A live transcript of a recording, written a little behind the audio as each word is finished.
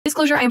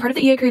disclosure, I am part of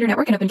the EA Creator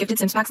Network and have been gifted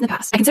Sims packs in the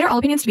past. I consider all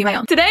opinions to be my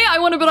own. Today, I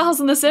want to build a house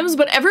in The Sims,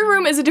 but every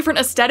room is a different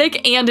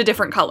aesthetic and a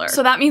different color.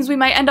 So that means we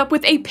might end up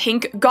with a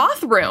pink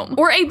goth room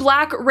or a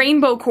black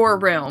rainbow core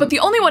room. But the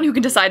only one who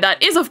can decide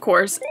that is, of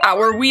course,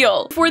 our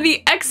wheel. For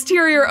the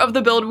exterior of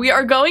the build, we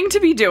are going to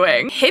be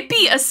doing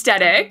hippie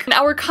aesthetic, and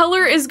our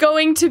color is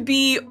going to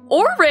be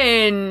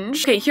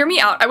orange. Okay, hear me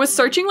out. I was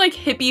searching like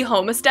hippie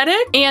home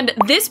aesthetic, and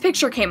this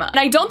picture came up. And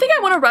I don't think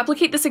I want to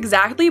replicate this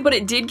exactly, but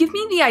it did give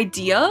me the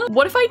idea.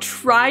 What if I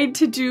tried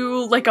to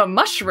do like a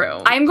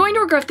mushroom? I'm going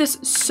to regret this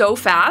so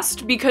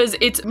fast because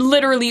it's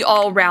literally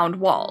all round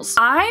walls.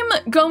 I'm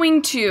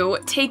going to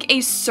take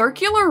a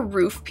circular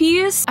roof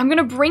piece. I'm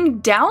gonna bring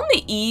down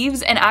the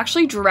eaves and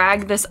actually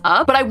drag this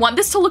up, but I want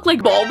this to look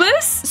like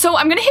bulbous. So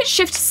I'm gonna hit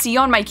Shift C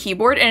on my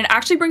keyboard and it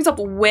actually brings up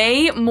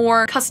way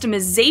more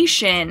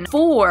customization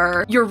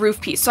for your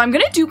roof piece. So I'm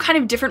gonna do kind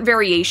of different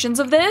variations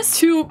of this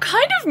to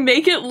kind of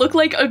make it look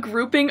like a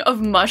grouping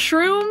of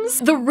mushrooms.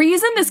 The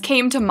reason this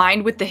came to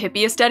mind with the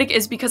hippie aesthetic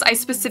is because I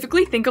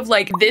specifically think of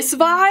like this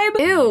vibe.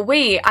 Ew,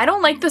 wait, I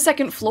don't like the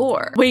second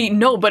floor. Wait,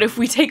 no, but if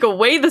we take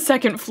away the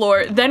second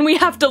floor, then we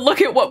have to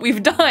look at what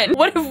we've done.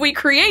 What have we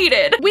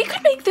created? We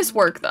could make this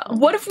work though.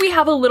 What if we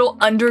have a little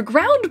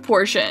underground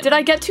portion? Did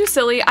I get too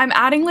silly? I'm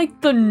adding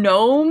like the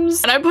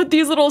gnomes and I put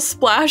these little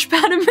splash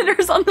pad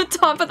emitters on the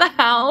top of the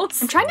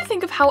house. I'm trying to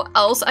think of how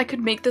else I could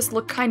make this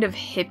look kind of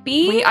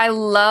hippie. Wait, I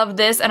love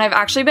this, and I've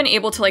actually been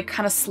able to like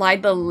kind of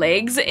slide the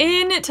legs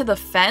in to the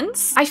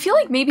fence. I feel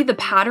like maybe the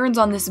patterns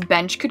on this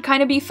bench could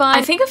kind of be fun.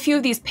 I think a few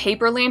of these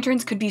paper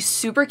lanterns could be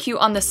super cute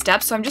on the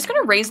steps, so I'm just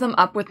gonna raise them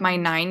up with my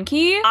 9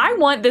 key. I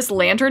want this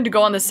lantern to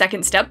go on the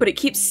second step, but it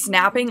keeps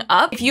snapping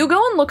up. If you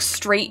go and look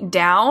straight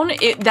down,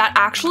 that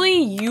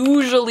actually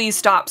usually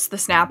stops the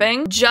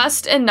snapping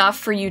just enough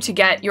for you to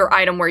get your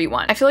item where you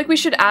want. I feel like we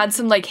should add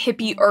some like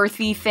hippie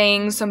earthy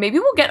things, so maybe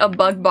we'll get a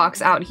bug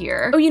box out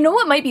here. Oh, you know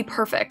what might be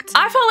perfect?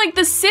 I felt like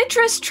the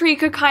citrus tree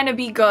could kind of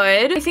be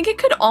good. I think it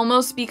could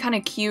almost be kind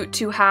of cute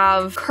to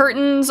have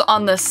curtains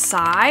on the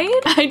side.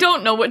 I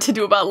don't know what to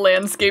do about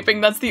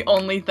landscaping, that's the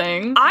only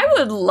thing. I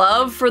would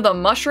love for the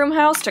mushroom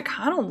house to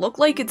kind of look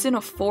like it's in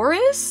a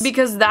forest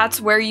because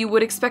that's where you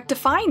would expect to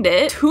find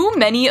it. Too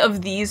many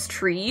of these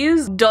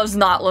trees does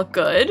not look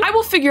good. I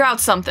will figure out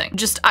something.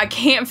 Just, I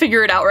can't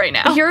figure it out right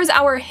now. Here's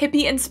our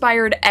hippie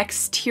inspired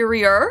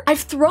exterior. I've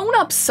thrown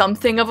up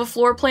something of a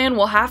floor plan.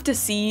 We'll have to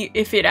see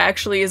if it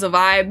actually is a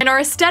vibe. And our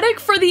aesthetic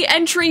for the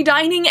entry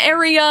dining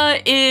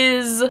area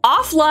is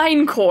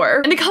offline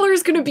core. And the color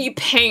is gonna be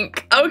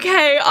pink.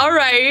 Okay, all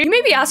right. You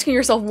may be asking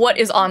yourself, what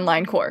is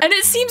online core? And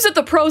it seems that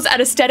the pros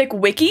at Aesthetic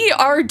Wiki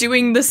are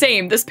doing the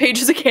same. This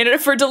page is a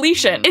candidate for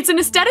deletion. It's an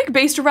aesthetic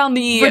based around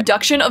the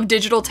reduction of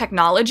digital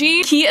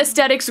technology, key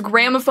aesthetics,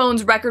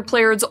 gramophones, record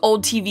players,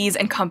 old TVs,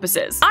 and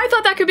compasses. I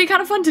thought that could be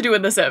kind of fun to do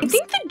in The Sims. I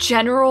think the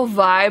general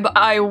vibe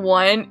I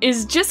want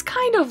is just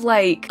kind of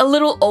like a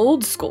little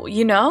old school,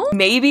 you know?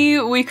 Maybe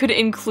we could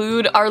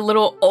include our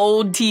little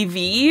old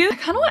TV. I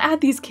kind of want to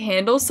add these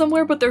candles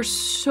somewhere, but they're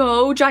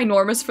so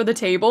ginormous for the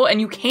table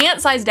and you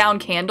can't size down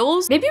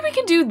candles. Maybe we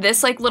can do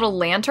this like little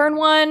lantern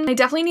one. I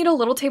definitely need a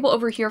little table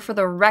over here for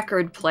the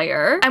record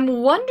player. I'm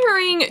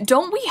wondering,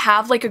 don't we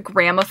have like a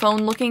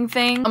gramophone looking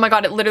thing? Oh my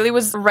god, it literally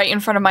was right in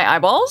front of my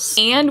eyeballs.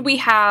 And we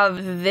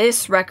have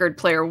this record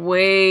player.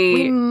 Wait,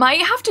 we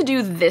might have to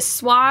do this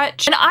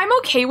swatch. And I'm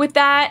okay with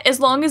that as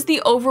long as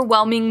the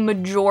overwhelming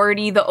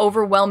majority, the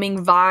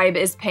overwhelming vibe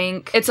is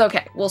pink. It's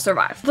okay, we'll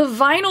survive. The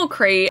vinyl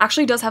crate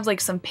actually does have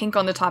like some pink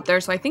on the top there,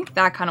 so I think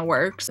that kind of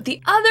works.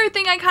 The other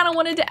thing I kind of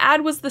wanted to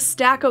add was the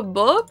stack of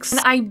books.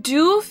 And I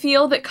do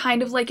feel that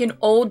kind of like an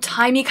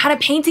old-timey kind of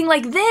painting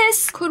like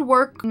this could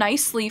work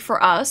nicely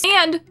for us.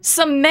 And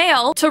some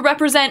mail to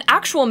represent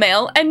actual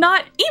mail and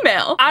not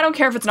email. I don't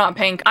care if it's not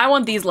pink. I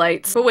want these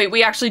lights. But wait,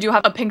 we actually do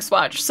have a pink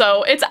swatch,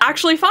 so it's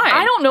actually fine.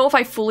 I don't know if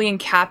I fully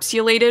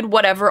encapsulated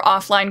whatever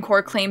offline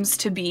core claims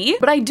to be,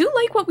 but I do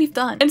like what we've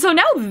done. And so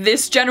now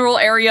this general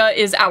area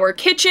is our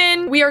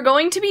kitchen. We are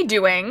going to be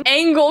doing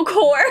angle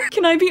core.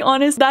 Can I be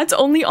honest? That's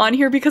only on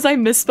here because I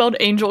misspelled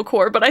angel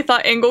core, but I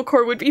thought angle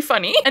core would be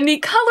funny. And the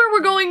color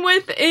we're going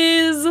with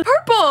is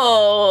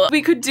purple.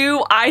 We could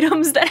do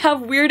items that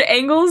have weird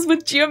angles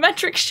with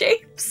geometric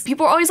shapes.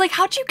 People are always like,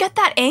 how'd you get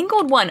that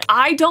angled one?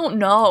 I don't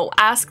know.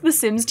 Ask the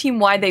Sims team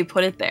why they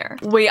put it there.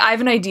 Wait, I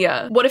have an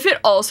idea. What if it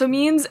also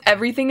means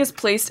everything is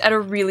placed at a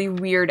really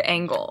weird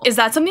angle? Is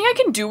that something I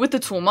can do with the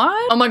tool mod?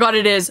 Oh my god,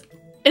 it is.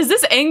 Is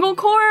this angle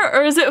core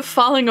or is it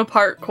falling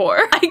apart core?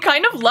 I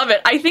kind of love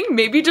it. I think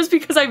maybe just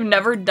because I've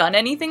never done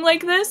anything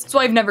like this, so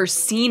I've never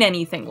seen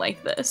anything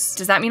like this.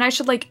 Does that mean I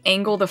should like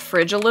angle the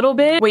fridge a little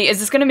bit? Wait, is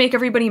this gonna make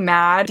everybody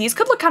mad? These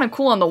could look kind of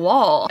cool on the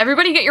wall.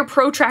 Everybody get your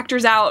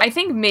protractors out. I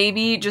think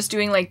maybe just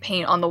doing like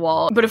paint on the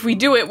wall, but if we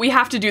do it, we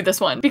have to do this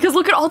one because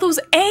look at all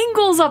those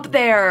angles up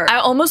there. I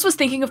almost was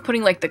thinking of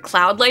putting like the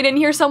cloud light in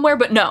here somewhere,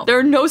 but no, there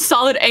are no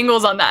solid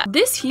angles on that.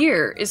 This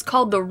here is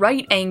called the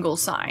right angle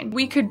sign.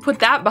 We could put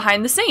that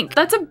behind the sink.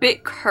 That's a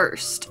bit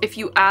cursed, if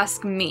you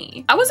ask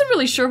me. I wasn't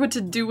really sure what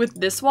to do with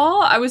this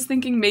wall. I was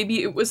thinking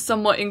maybe it was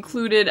somewhat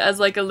included as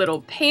like a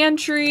little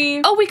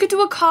pantry. Oh, we could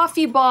do a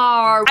coffee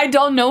bar. I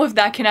don't know if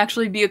that can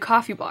actually be a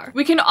coffee bar.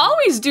 We can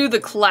always do the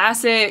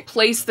classic,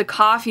 place the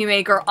coffee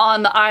maker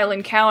on the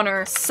island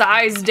counter,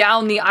 size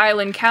down the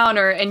island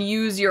counter, and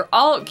use your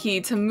Alt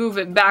key to move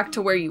it back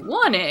to where you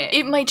want it.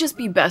 It might just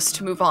be best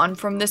to move on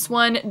from this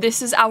one.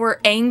 This is our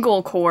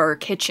angle core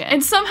kitchen.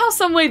 And somehow,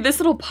 someway, this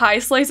little pie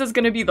slice is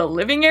gonna be the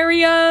living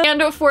area.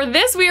 And for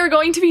this, we are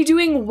going to be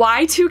doing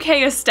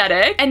Y2K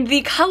aesthetic, and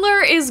the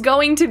color is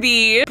going to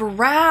be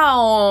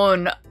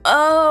brown.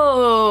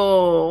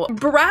 Oh,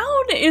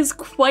 brown is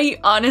quite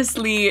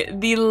honestly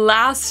the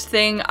last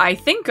thing I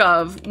think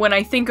of when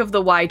I think of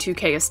the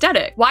Y2K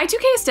aesthetic.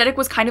 Y2K aesthetic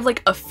was kind of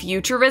like a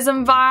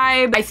futurism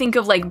vibe. I think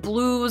of like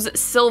blues,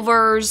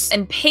 silvers,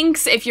 and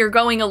pinks if you're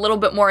going a little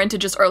bit more into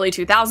just early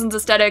 2000s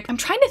aesthetic. I'm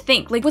trying to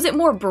think, like, was it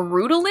more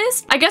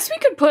brutalist? I guess we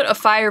could put a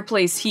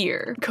fireplace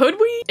here. Could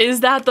we?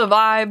 Is that the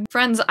vibe?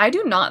 Friends, I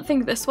do not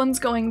think this one's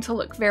going to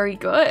look very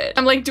good.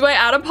 I'm like, do I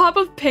add a pop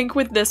of pink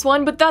with this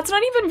one? But that's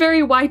not even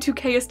very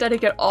Y2K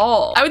aesthetic at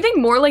all. I would think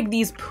more like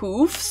these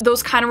poofs.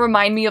 Those kind of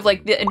remind me of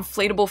like the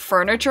inflatable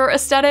furniture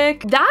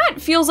aesthetic. That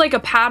feels like a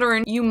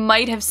pattern you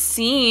might have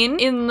seen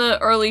in the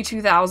early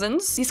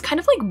 2000s. These kind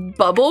of like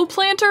bubble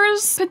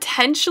planters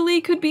potentially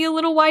could be a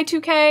little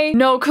Y2K.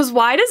 No, because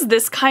why does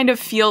this kind of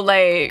feel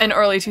like an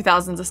early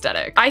 2000s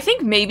aesthetic? I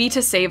think maybe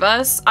to save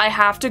us, I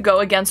have to go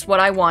against what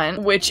I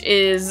want, which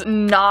is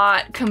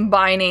not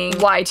combining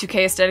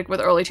Y2K aesthetic with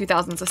early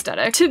 2000s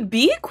aesthetic. To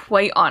be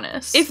quite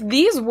honest, if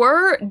these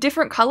were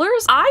different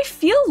colors, I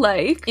feel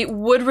like it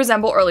would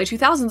resemble early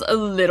 2000s a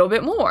little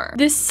bit more.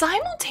 This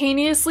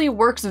simultaneously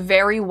works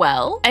very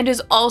well and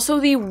is also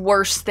the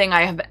worst thing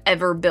I have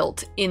ever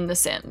built in The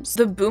Sims.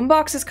 The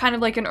boombox is kind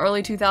of like an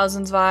early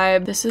 2000s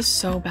vibe. This is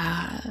so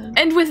bad.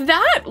 And with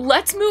that,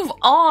 let's move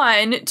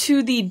on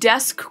to the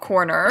desk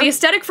corner. The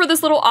aesthetic for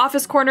this little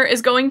office corner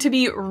is going to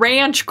be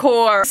ranch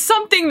core.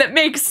 Something that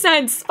makes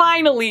sense,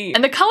 finally.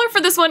 And the color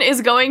for this one is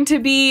going to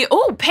be,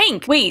 oh,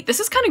 pink. Wait, this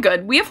is kind of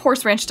good. We have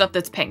horse ranch stuff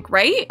that's pink,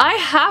 right? I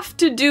have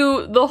to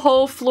do the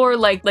whole floor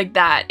like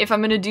that if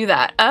I'm gonna do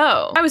that.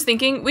 Oh, I was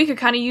thinking we could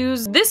kind of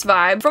use this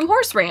vibe from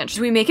Horse Ranch.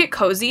 Do we make it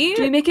cozy?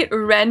 Do we make it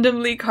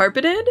randomly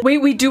carpeted? Wait,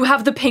 we do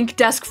have the pink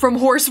desk from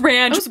Horse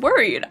Ranch. I was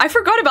worried. I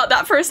forgot about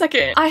that for a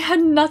second. I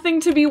had nothing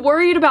to be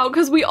worried about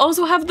because we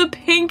also have the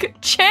pink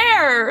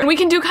chair. And we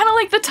can do kind of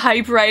like the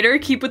typewriter,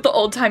 keep with the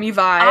old-timey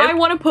vibe. I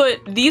want to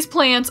put these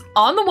plants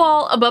on the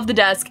wall above the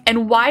desk.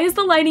 And why is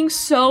the lighting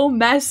so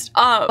messed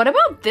up? What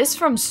about this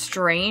from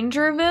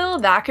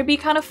Strangerville? That could be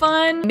kind of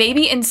fun.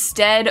 Maybe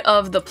instead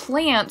of the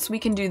plants, we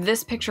can do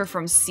this picture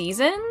from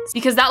Seasons,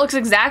 because that looks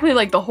exactly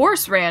like the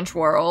Horse Ranch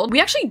world. We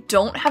actually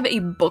don't have a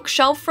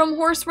bookshelf from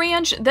Horse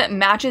Ranch that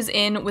matches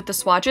in with the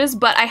swatches,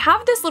 but I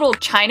have this little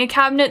china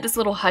cabinet, this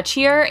little hutch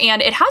here,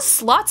 and it has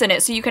slots in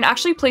it, so you can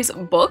actually place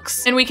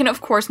books, and we can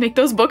of course make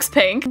those books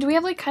pink. Do we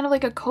have like kind of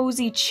like a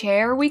cozy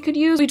chair we could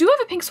use? We do have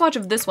a pink swatch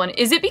of this one.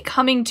 Is it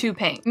becoming too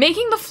pink?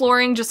 Making the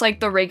flooring just like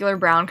the regular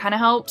brown kind of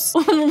helps.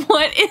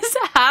 What is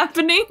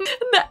happening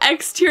in the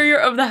exterior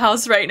of the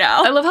house right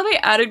now? I love how they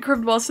added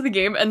curved walls to the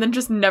game and then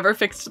just never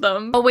fixed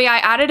them. Oh wait, I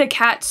added a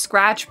cat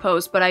scratch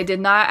post, but I did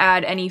not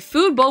add any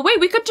food bowl. Wait,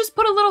 we could just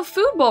put a little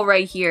food bowl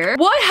right here.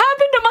 What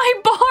happened to my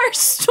bar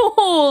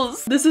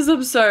stools? This is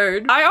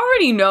absurd. I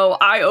already know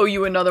I owe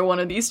you another one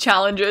of these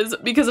challenges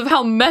because of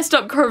how messed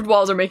up curved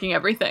walls are making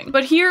everything.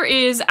 But here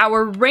is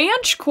our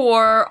ranch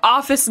core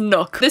office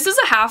nook. This is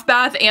a half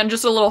bath and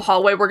just a little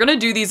hallway. We're gonna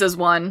do these as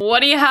one.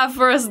 What do you have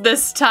for us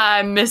this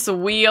time, Miss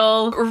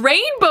Wheel?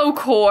 Rainbow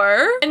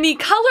core, and the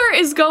color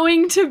is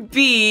going to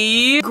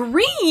be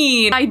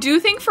green. I do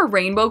think for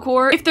rainbow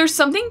core, if there's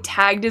something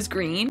tagged as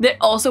green that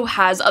also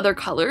has other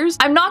colors,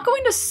 I'm not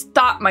going to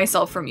stop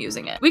myself from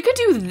using it. We could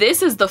do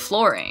this as the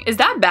flooring. Is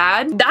that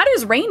bad? That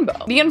is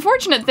rainbow. The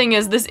unfortunate thing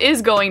is this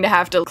is going to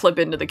have to clip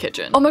into the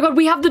kitchen. Oh my god,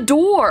 we have the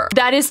door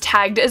that is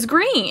tagged as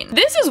green.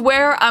 This is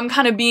where I'm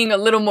kind of being a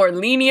little more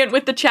lenient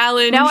with the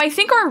challenge. Now I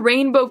think our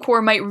rainbow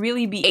core might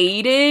really be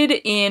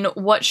aided in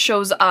what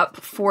shows up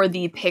for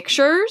the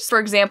pictures. For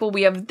example,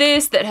 we have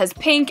this that has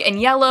pink and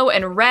yellow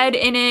and red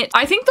in it.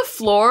 I think the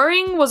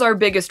flooring was our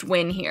biggest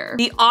win here.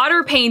 The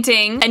otter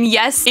painting, and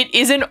yes, it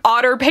is an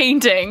otter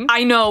painting.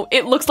 I know,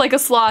 it looks like a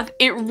sloth.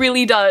 It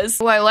really does.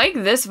 Oh, I like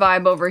this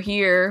vibe over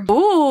here.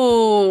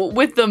 Ooh,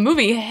 with the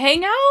movie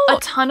Hangout. A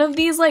ton of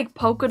these like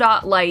polka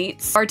dot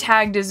lights are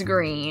tagged as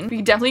green.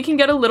 We definitely can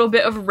get a little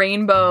bit of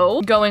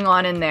rainbow going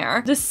on in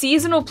there. The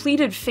seasonal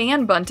pleated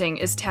fan bunting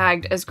is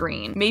tagged as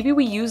green. Maybe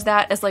we use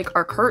that as like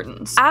our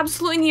curtains.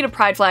 Absolutely need a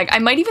pride flag. I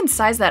might even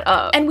size that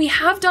up. And we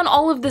have done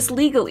all of this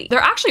legally. There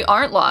actually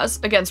aren't laws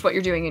against what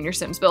you're doing in your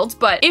Sims builds,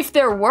 but if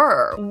there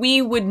were,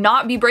 we would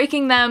not be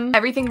breaking them.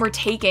 Everything we're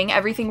taking,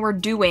 everything we're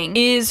doing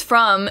is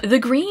from the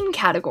green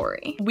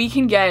category. We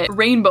can get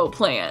rainbow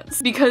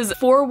plants because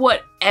for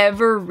what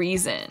whatever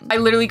reason. I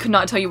literally could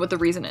not tell you what the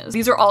reason is.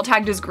 These are all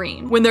tagged as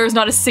green when there's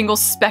not a single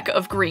speck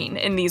of green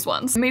in these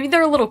ones. Maybe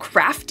they're a little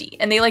crafty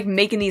and they like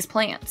making these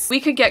plants. We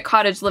could get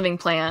cottage living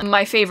plant,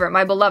 my favorite,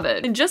 my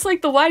beloved. And just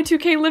like the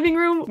Y2K living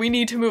room, we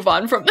need to move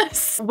on from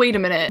this. Wait a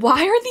minute.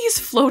 Why are these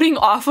floating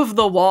off of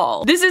the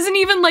wall? This isn't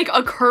even like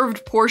a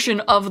curved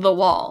portion of the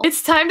wall.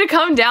 It's time to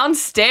come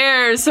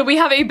downstairs. So we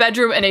have a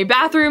bedroom and a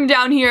bathroom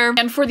down here.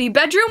 And for the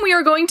bedroom, we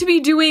are going to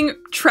be doing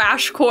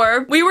trash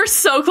core. We were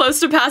so close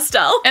to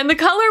pastel. And the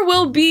color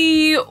will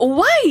be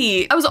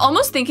white. I was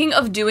almost thinking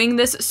of doing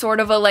this sort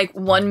of a like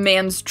one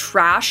man's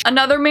trash,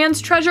 another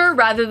man's treasure,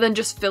 rather than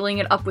just filling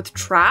it up with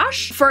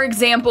trash. For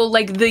example,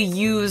 like the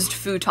used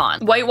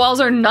futon. White walls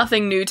are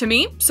nothing new to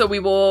me, so we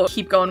will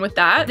keep going with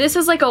that. This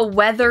is like a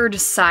weathered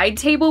side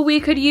table we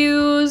could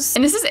use.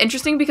 And this is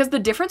interesting because the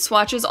different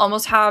swatches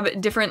almost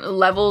have different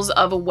levels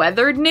of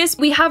weatheredness.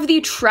 We have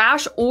the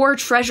trash or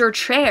treasure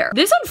chair.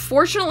 This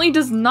unfortunately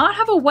does not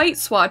have a white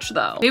swatch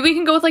though. Maybe we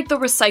can go with like the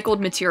recycled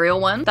material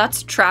one.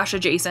 That's trash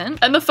adjacent.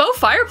 And the faux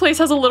fireplace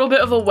has a little bit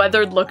of a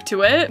weathered look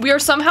to it. We are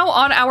somehow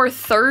on our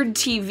third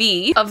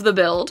TV of the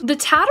build. The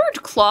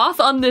tattered cloth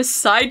on this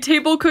side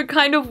table could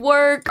kind of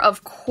work.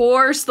 Of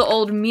course, the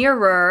old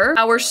mirror.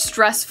 Our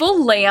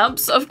stressful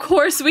lamps. Of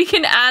course, we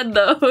can add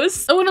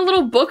those. Oh, and a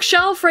little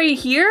bookshelf right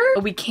here.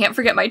 Oh, we can't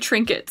forget my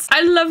trinkets.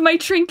 I love my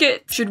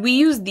trinkets. Should we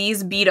use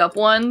these beat up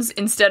ones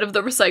instead of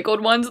the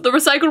recycled ones? The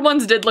recycled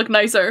ones did look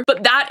nicer,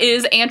 but that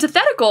is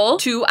antithetical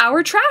to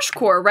our trash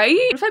core, right?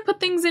 What if I put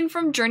things in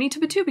from Journey to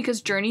Batu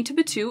because Journey to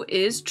Batu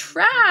is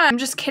trash? I'm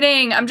just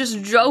kidding. I'm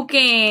just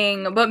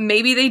joking. But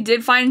maybe they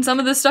did find some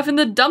of this stuff in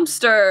the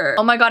dumpster.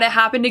 Oh my god, it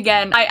happened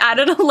again. I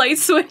added a light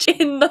switch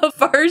in the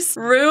first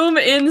room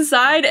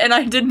inside and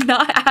I did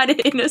not add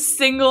it in a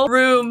single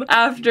room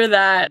after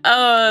that.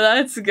 Oh,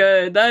 that's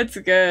good. That's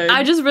good.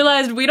 I just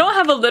realized we don't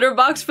have a litter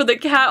box for the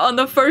cat on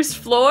the first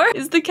floor.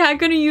 Is the cat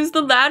gonna use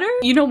the ladder?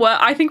 You know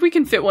what? I think we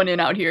can fit one in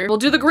out here. We'll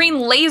do the green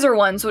laser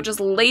one so it just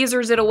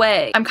lasers it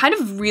away. I'm kind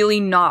of really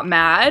not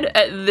mad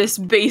at this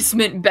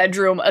basement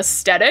bedroom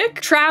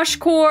aesthetic. Trash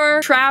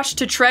core, trash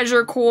to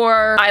treasure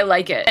core. I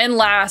like it. And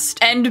last,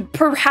 and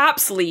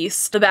perhaps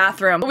least, the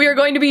bathroom. We are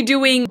going to be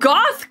doing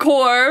goth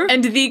core,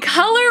 and the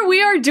color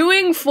we are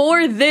doing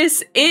for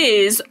this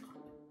is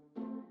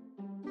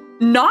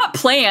not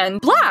planned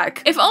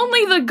black. If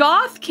only the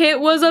goth kit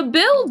was a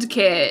build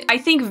kit. I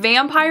think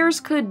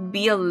vampires could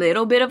be a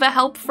little bit of a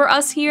help for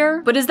us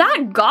here, but is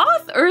that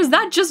goth or is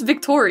that just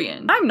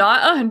Victorian? I'm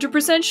not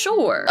 100%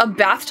 sure. A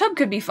bathtub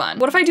could be fun.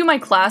 What if I do my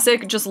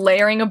classic, just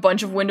layering a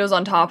bunch of windows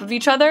on top of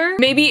each other?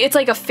 Maybe it's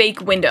like a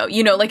fake window,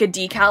 you know, like a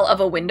decal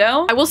of a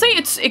window. I will say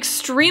it's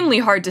extremely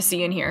hard to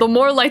see in here. The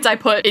more lights I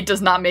put, it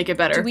does not make it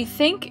better. Do we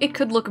think it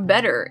could look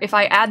better if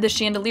I add the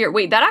chandelier?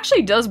 Wait, that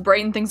actually does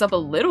brighten things up a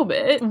little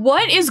bit.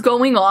 What is going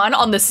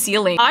on the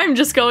ceiling? I'm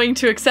just going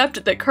to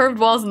accept that curved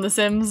walls in The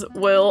Sims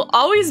will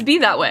always be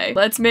that way.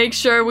 Let's make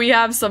sure we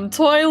have some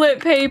toilet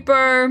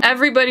paper.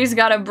 Everybody's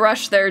got to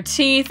brush their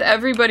teeth.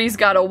 Everybody's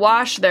got to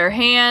wash their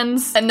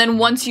hands. And then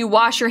once you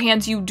wash your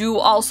hands, you do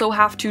also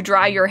have to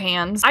dry your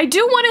hands. I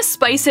do want to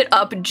spice it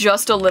up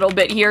just a little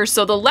bit here.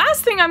 So the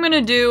last thing I'm going to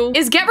do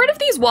is get rid of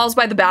these walls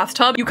by the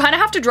bathtub. You kind of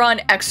have to draw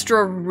an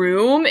extra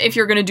room if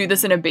you're going to do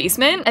this in a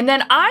basement. And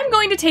then I'm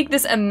going to take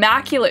this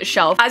immaculate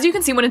shelf. As you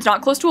can see, when it's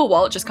not close to a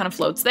wall, it just kind of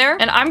floats there.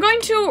 And I'm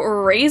going to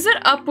raise it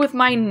up with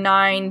my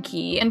 9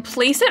 key and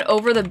place it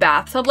over the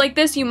bathtub like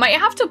this. You might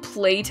have to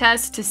play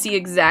test to see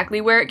exactly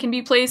where it can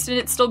be placed and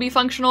it still be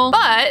functional.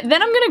 But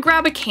then I'm gonna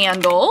grab a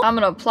candle. I'm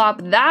gonna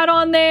plop that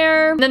on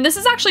there. And then this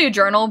is actually a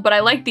journal, but I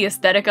like the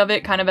aesthetic of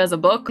it kind of as a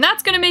book. And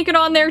that's gonna make it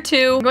on there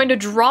too. I'm going to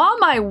draw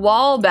my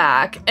wall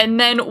back. And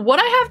then what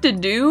I have to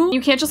do,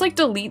 you can't just like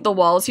delete the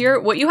walls here.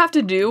 What you have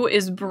to do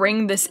is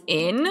bring this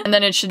in and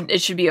then it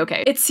should be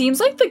okay. It seems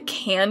like the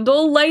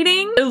candle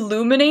lighting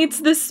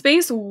illuminates this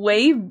space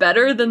way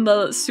better than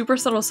the super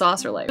subtle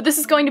saucer light. But this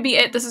is going to be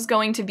it. This is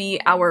going to be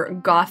our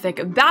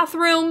gothic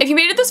bathroom. If you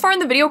made it this far in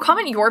the video,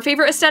 comment your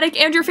favorite aesthetic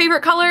and your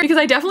favorite color because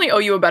I definitely owe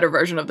you a better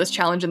version of this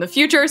challenge in the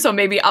future. So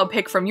maybe I'll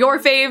pick from your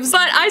faves,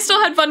 but I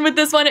still had fun with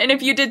this one. And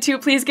if you did too,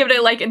 please give it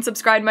a like and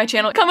subscribe to my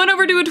channel. Come on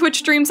over to a Twitch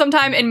stream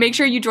sometime and make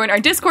sure you join our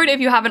Discord if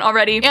you haven't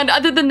already. And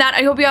other than that,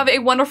 I hope you have a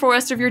wonderful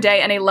rest of your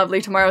day and a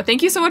lovely tomorrow.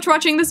 Thank you so much for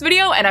watching this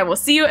video and I will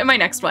see you in my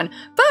next one.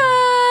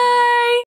 Bye!